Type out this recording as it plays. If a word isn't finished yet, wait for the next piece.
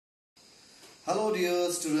Hello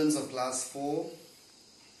dear students of class 4,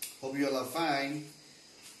 hope you all are fine.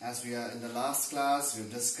 As we are in the last class, we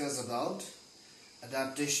have discussed about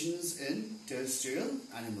adaptations in terrestrial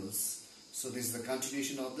animals. So this is the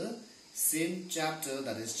continuation of the same chapter,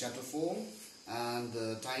 that is chapter 4, and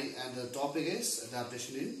the topic is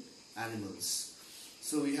adaptation in animals.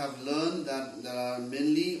 So we have learned that there are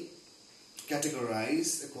mainly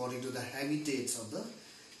categorized according to the habitats of the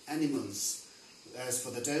animals. As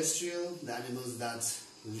for the terrestrial, the animals that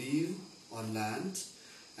live on land,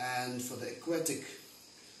 and for the aquatic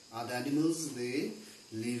are the animals they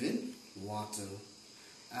live in water.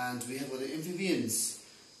 And we have for the amphibians,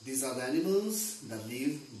 these are the animals that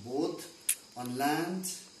live both on land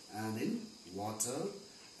and in water.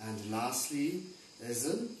 And lastly is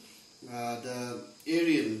the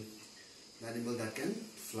aerial, the animal that can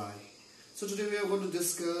fly. So today we are going to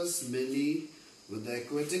discuss mainly with the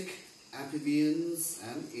aquatic, amphibians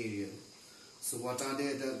and aerial. So what are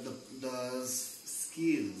the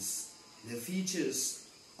skills, the features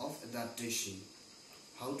of adaptation?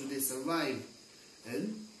 How do they survive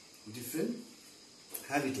in different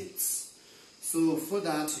habitats? So for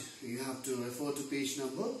that you have to refer to page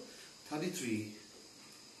number 33.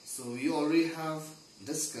 So we already have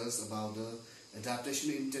discussed about the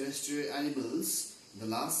adaptation in terrestrial animals in the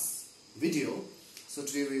last video. So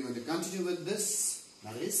today we are going to continue with this,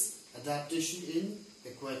 that is adaptation in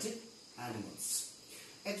aquatic animals.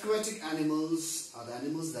 Aquatic animals are the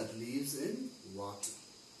animals that lives in water.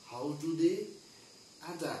 How do they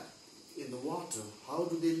adapt in the water? How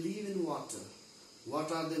do they live in water?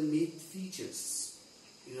 What are the main features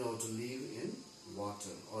in order to live in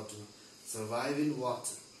water or to survive in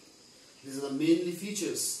water? These are the mainly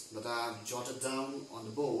features that I have jotted down on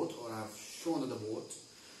the board, or I have shown on the board.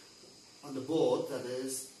 On the board, that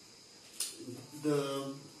is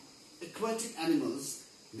the aquatic animals,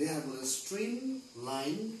 they have a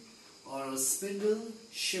streamlined or a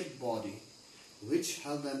spindle-shaped body which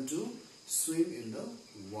help them to swim in the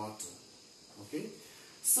water. Okay,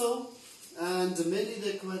 so and mainly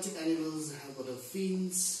the aquatic animals have got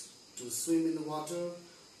fins to swim in the water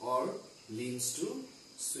or limbs to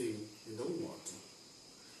swim in the water.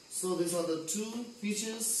 So these are the two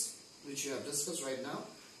features which you have discussed right now,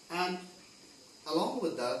 and along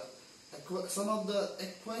with that, some of the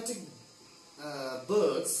aquatic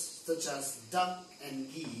birds such as duck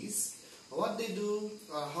and geese, what they do,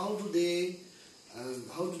 how do they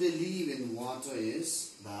live in water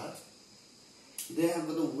is that they have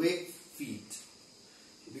the wave feet.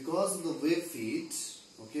 Because of the wave feet,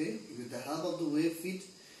 okay, with the help of the wave feet,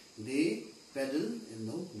 they pedal in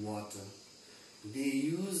the water. They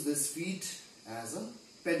use this feet as a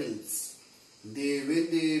pedals. When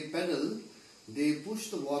they pedal, they push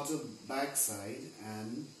the water backside,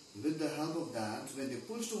 and with the help of that, when they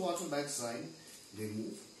push the water backside, they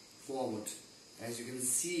move forward. As you can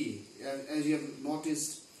see, as you have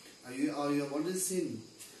noticed, you have already seen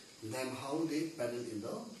them how they pedal in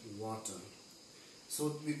the water.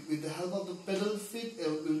 So with the help of the pedal feet,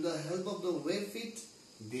 with the help of the wave feet,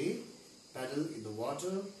 they pedal in the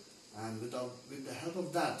water, and with the help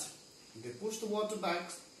of that, they push the water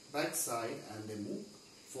backside and they move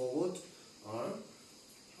forward or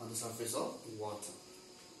on the surface of water.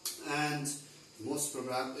 And most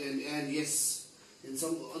probably, and yes, in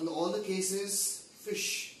all the cases,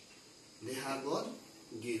 fish, they have got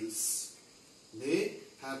gills. They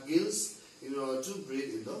have gills in order to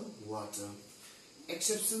breathe in the water.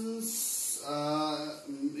 Exceptions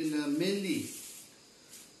mainly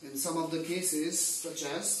in some of the cases, such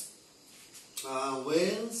as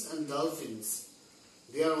whales and dolphins.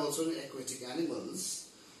 They are also aquatic animals,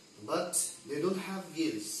 but they don't have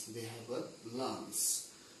gills, they have lungs.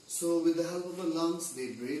 So with the help of the lungs,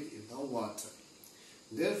 they breathe in the water.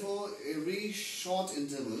 Therefore, every short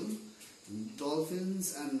interval,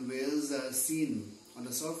 dolphins and whales are seen on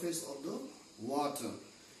the surface of the water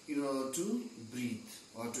in order to breathe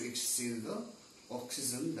or to exchange the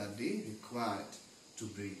oxygen that they required to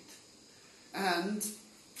breathe. And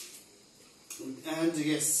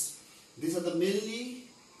yes, these are the mainly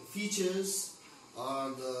features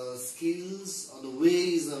or the skills or the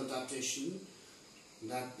ways of adaptation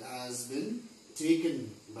that has been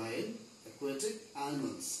taken by aquatic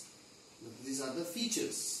animals. These are the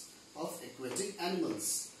features of aquatic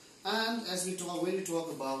animals. And as when we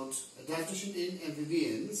talk about adaptation in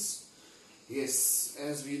amphibians, yes,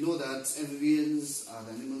 as we know that amphibians are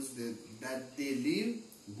the animals that they live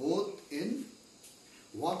both in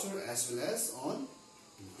water as well as on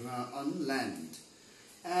land.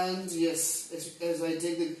 And yes, as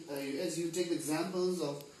you take the examples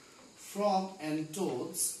of frog and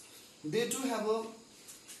toads, they too have a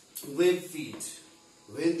wave feet.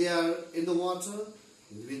 When they are in the water,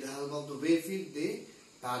 with the help of the wave feet, they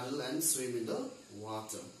paddle and swim in the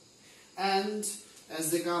water. And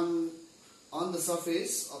as they come on the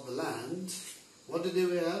surface of the land, what do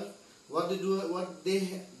they have?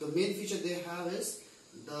 The main feature they have is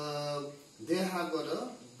they have got a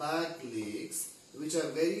back legs which are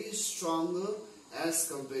very stronger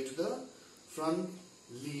as compared to the front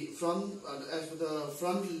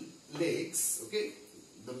legs. Okay,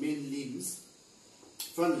 the main limbs,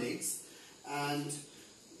 front legs, and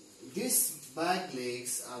these back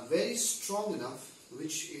legs are very strong enough,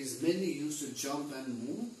 which is mainly used to jump and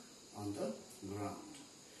move on the ground.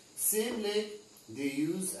 Same leg they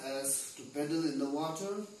use as to pedal in the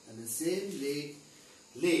water, and the same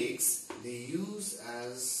legs they use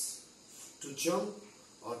as to jump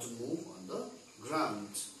or to move on the ground.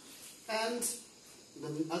 And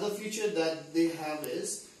the other feature that they have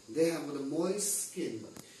is they have a moist skin.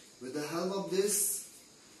 With the help of this,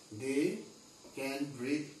 they can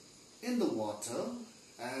breathe in the water.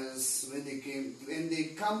 As when they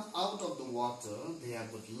come out of the water, they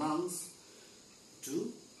have got lungs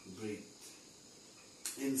to breathe.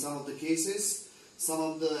 In some of the cases, some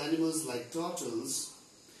of the animals like turtles,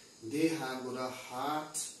 they have got a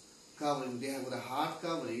heart covering. They have got a heart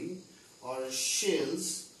covering or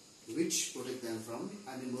shells which protect them from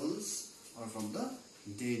animals or from the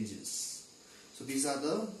dangers. So these are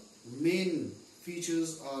the main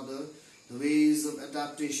features or the ways of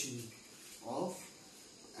adaptation of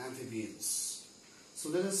amphibians. So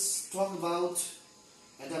let us talk about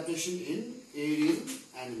adaptation in aerial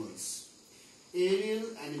animals. Aerial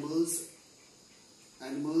animals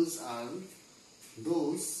are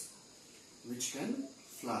those which can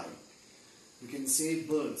fly. We can say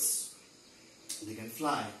birds. They can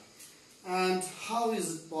fly. And how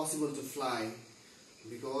is it possible to fly?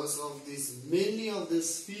 Because of mainly of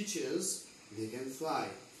these features, they can fly.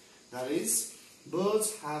 That is,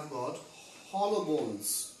 birds have got hollow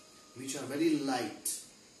bones which are very light,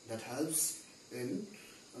 that helps in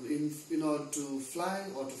order to fly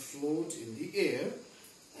or to float in the air.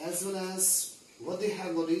 As well as what they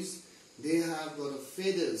have got is they have got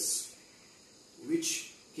feathers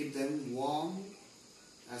which keep them warm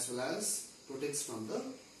as well as protects from the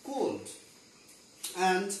cold.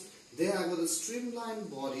 And they have got a streamlined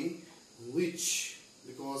body which,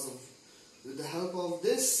 with the help of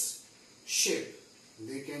this shape,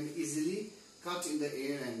 they can easily cut in the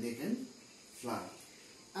air and they can fly.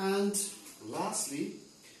 And lastly,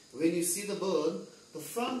 when you see the bird, the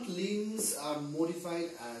front limbs are modified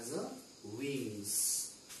as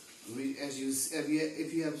wings.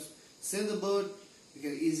 If you have seen the bird, you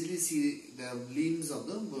can easily see the limbs of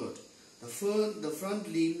the bird. The front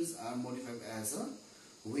limbs are modified as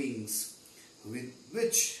wings, with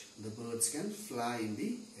which the birds can fly in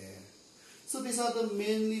the air. So these are the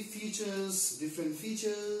mainly features, different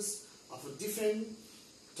features of different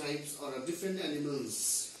types or different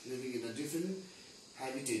animals living in different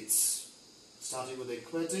habitats, starting with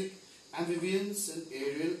aquatic, amphibians and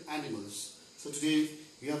aerial animals. So today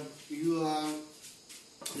you have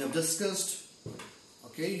discussed,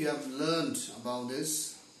 okay, you have learned about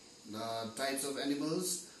this, the types of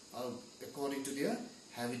animals according to their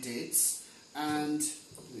habitats. And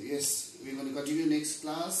yes, we're going to continue next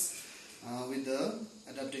class with the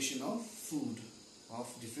adaptation of food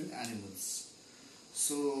of different animals.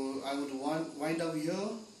 So I would wind up here.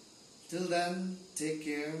 Till then, take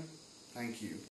care. Thank you.